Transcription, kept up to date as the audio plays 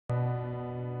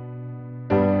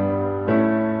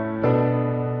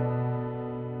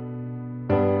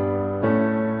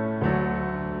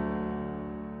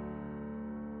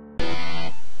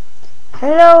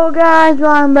Hello guys,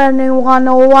 I'm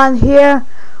Brandon101 here.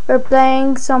 We're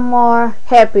playing some more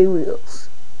Happy Wheels.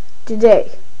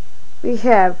 Today we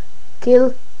have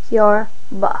Kill Your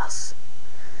Boss.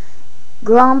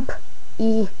 Grump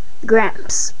E.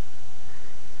 Gramps.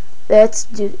 Let's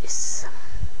do this.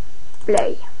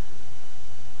 Play.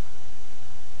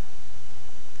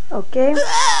 Okay.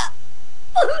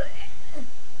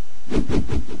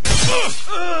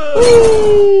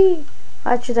 Whee!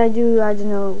 What should I do? I don't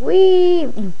know. Whee!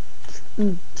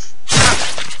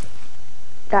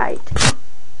 Died.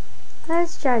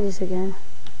 Let's try this again.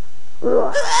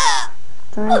 Ugh.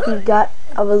 Don't make me gut.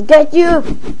 I will get you,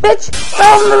 bitch!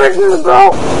 Don't let me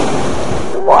go!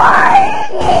 Why?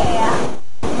 Yeah.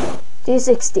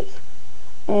 360.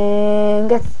 And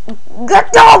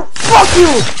get down! Fuck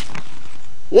you!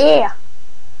 Yeah!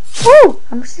 Woo!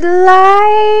 I'm still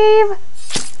alive!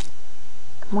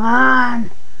 Come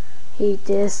on! Hate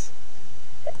this.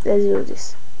 Let's do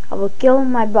this. I will kill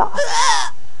my boss.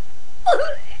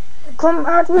 Come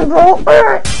at me, bro!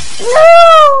 No!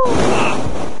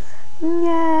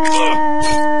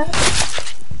 Yeah.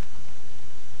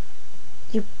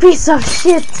 You piece of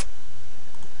shit!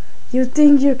 You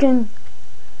think you can...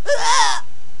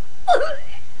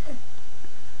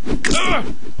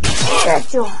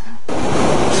 Get you!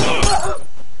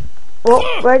 Oh,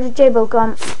 where'd the table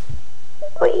come?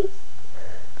 Wait.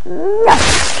 No!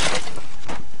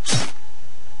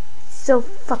 So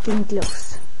fucking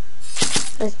close.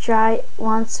 Let's try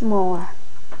once more.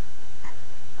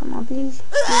 Come on, please.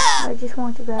 I just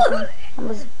want to grab him.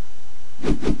 Almost.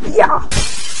 Yeah!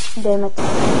 Damn it.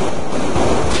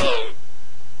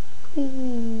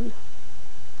 Whee.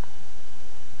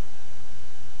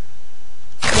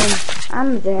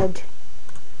 I'm dead.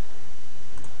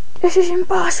 This is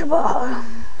impossible.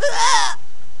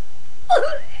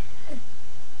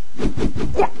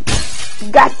 Yeah,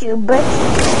 got you, bitch.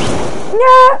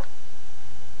 No,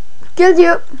 killed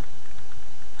you.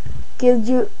 Killed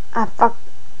you. I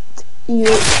fucked you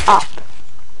up.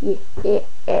 Yeah.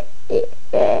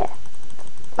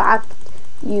 Fucked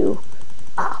you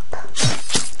up.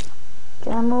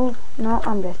 Can I move? No,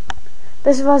 I'm dead.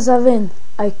 This was a win.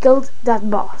 I killed that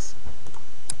boss.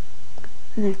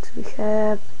 Next we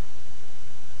have.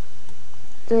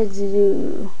 Let's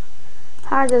do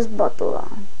hardest bottle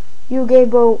on. You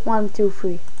Gabo 1, 2,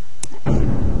 3.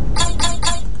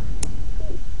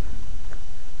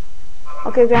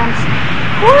 Okay, Gramps.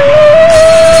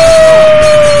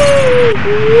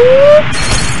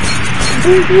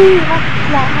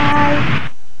 Fly.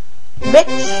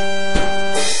 Bitch!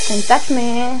 Don't touch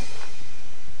me.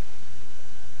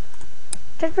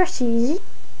 That was easy.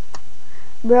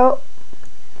 Bro,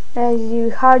 that's the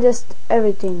hardest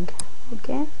everything.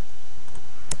 Okay.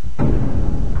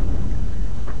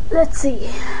 Let's see.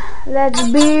 Let's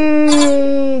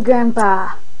be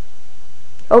Grandpa.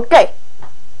 Okay.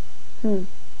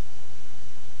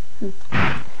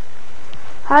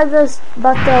 Hardest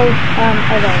battle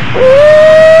ever.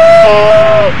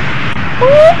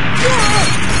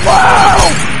 Wow.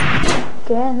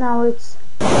 Okay, now it's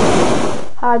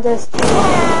hardest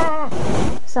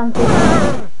something.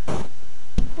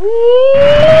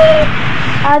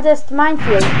 Hardest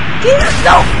minefield.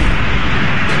 No.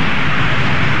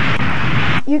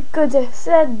 You could have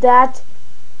said that.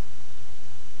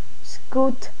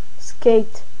 Scoot,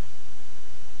 skate,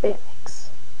 BMX.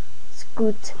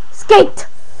 Scoot, skate.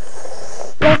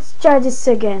 Let's try this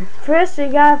again. First, we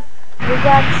got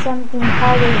something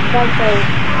harder battle.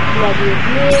 Bloody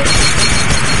blue.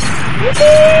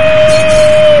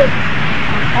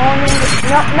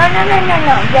 I'm owning it.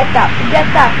 No. Get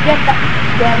up.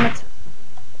 Damn it.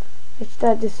 Let's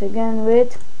try this again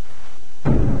with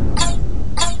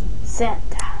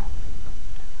Santa.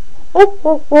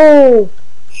 Oh.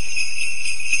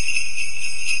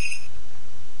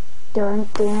 Turn,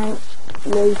 there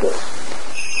you go.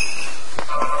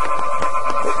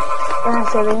 When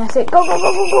I say, go.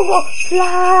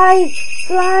 Fly,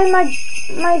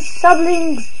 my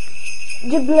sublings,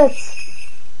 giblets.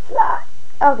 Fly.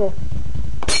 Okay.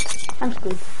 I'm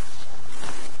screwed.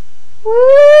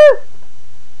 Woo!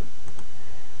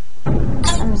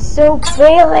 I'm so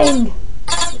failing.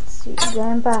 Let's see,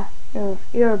 Grandpa.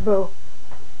 You're a bro.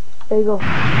 There you go.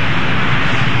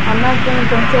 I'm not gonna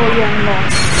control you anymore.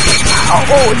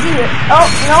 Oh dear. Oh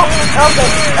no.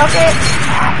 Okay.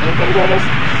 You can do this.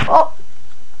 Oh,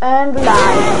 and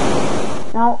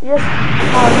live. Now just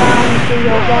fall down into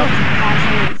your bed. Nice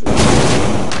and easy.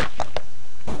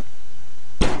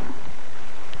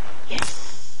 Yes.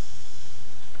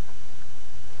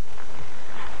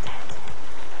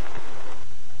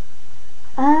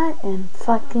 I am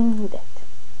fucking dead.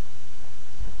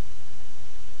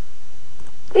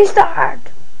 Restart!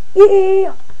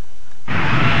 Yeah!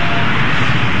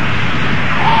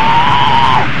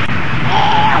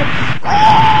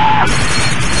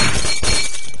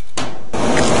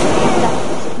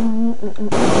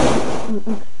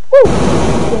 Woo!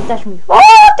 Can't touch me. Oh,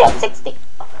 1060!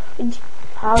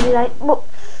 How did I... Whoa.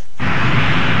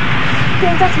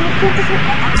 Can't touch me, can't touch me.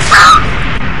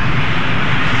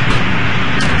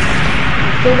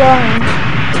 Still going.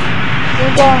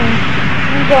 Still going.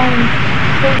 Still going.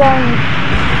 Still going.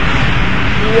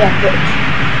 Yeah, bitch.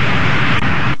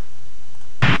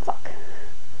 Fuck.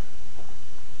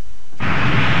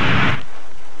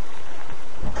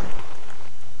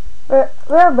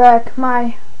 We're back.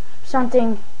 My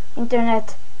something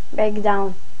internet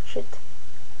breakdown shit.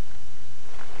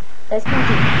 Let's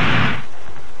continue.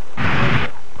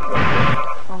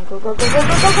 Go, go, go, go, go, go,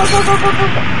 go, go, go, go, go,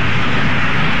 go.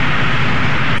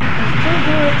 Let's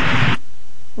do it.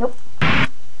 Nope.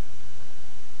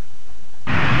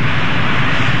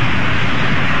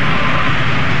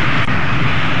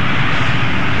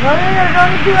 No,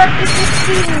 don't do it to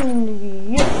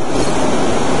 16. Yes.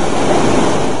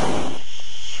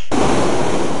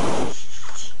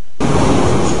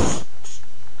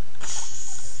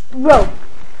 Bro,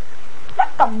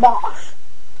 like a boss.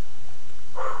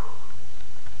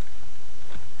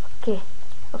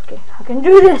 Okay, I can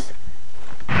do this.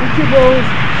 You boys, I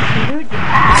can do this.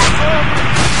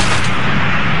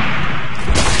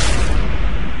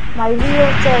 My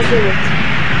wheelchair did it.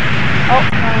 Oh,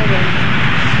 no, I didn't.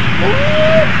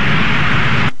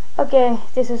 Okay,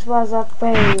 this was a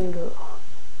fail.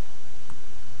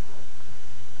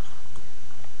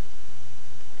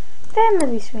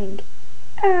 Family swing.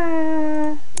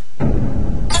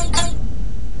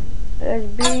 Let's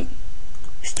be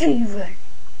Steven.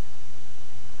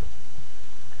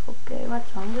 Okay,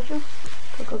 what's wrong with you?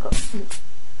 Go, go, go.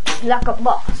 Like a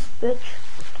boss, bitch.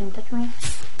 Can't touch me.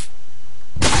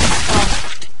 Oh.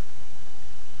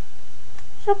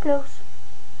 So close.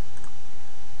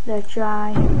 Let's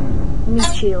try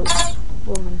Mitchell,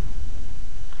 woman.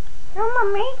 You're my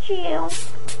Mitchell.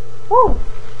 Woo!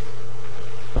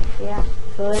 Yeah,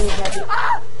 so it is heavy.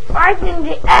 Right in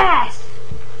the ass!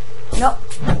 No.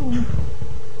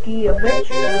 Yeah, bitch.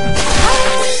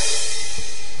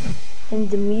 And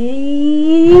the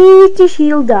meaty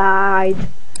shield died.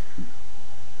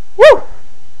 Woo!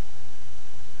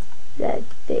 That's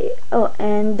the... Oh,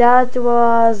 and that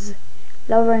was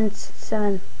Lawrence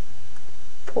 7-4.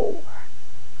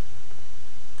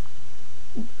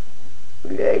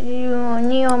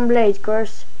 Neon Blade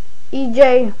course.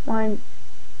 EJ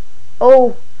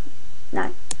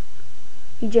 109.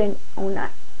 EJ 09.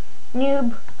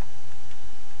 Noob.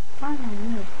 Why am I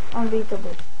noob?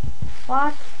 Unbeatable.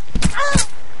 What?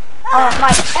 Oh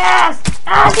my ass!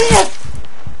 Ah, this!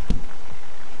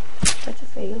 That's a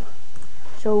fail.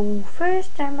 So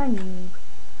first I'm a noob,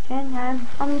 then I'm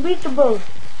unbeatable.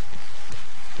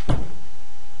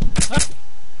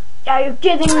 Are you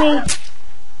kidding me?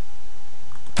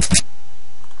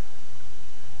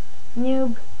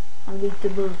 Noob,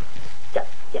 unbeatable. Yes,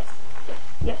 yes, yes,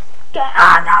 yes.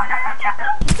 Ah, no.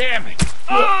 Damn it!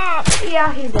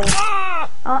 Yeah, he's dead.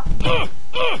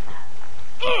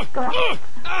 Come on.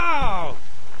 Ow!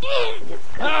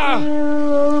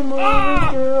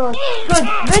 Good,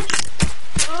 bitch.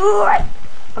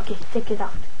 Okay, take it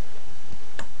out.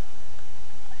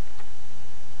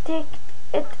 Take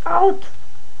it out.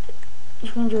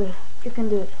 You can do it. You can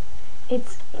do it.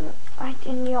 It's right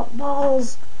in your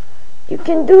balls. You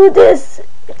can do this.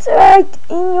 It's right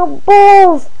in your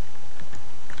balls.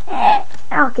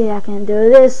 Okay, I can do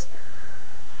this.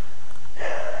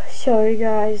 Sorry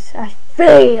guys, I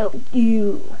failed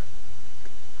you.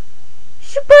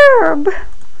 Superb.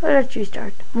 Let's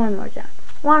restart one more time.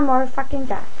 One more fucking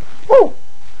time. Woo!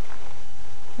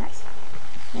 Nice.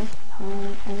 Nice.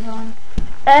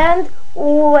 And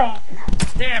win.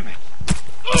 Damn it!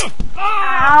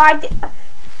 I did.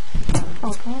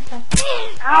 Okay.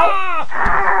 Ow!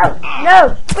 Ow!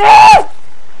 No!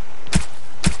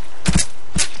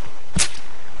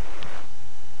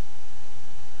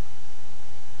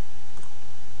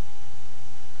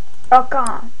 Oh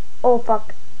god. Oh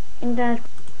fuck. Internet.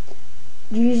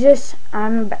 Jesus,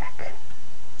 I'm back.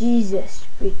 Jesus,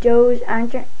 with those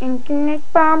internet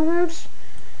problems,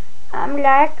 I'm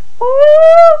like,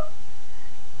 ooh!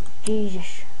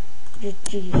 Jesus. Just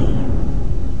Jesus.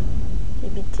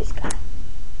 Maybe this guy.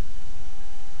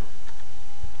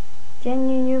 Then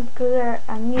you nuclear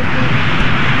and nuclear.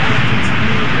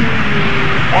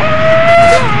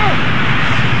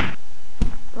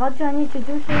 What do I need to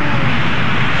do here?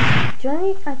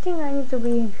 I think I need to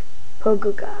be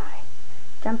Pogo guy.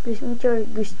 Then please meet your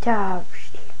Gustav.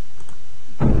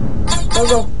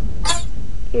 go.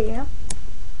 Yeah.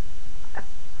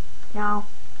 Now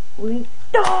we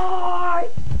die.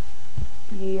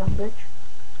 Yeah, bitch.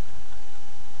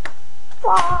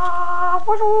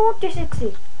 What's all the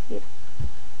 60? Yeah.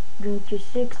 Do the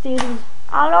 60s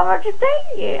all over the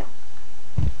place? Yeah.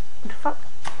 What the fuck?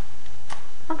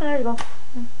 Okay, there you go.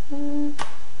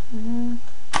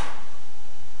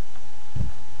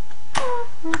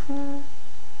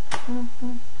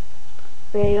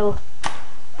 Fail.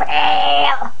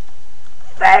 Fail.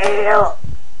 Fail.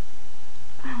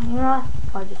 You know what?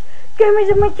 I'll just give me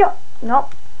some meat. No.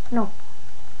 No.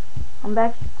 I'm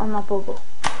back on my pogo.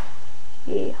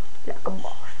 Yeah, like a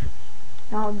boss.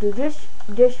 Now do this.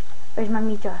 This. Where's my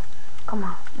meter? Come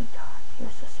on, meter. You're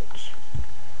so sexy.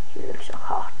 You look so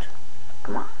hot.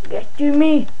 Come on, get to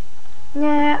me.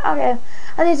 Yeah, okay.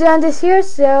 I need to end this here,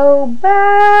 so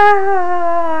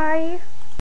bye.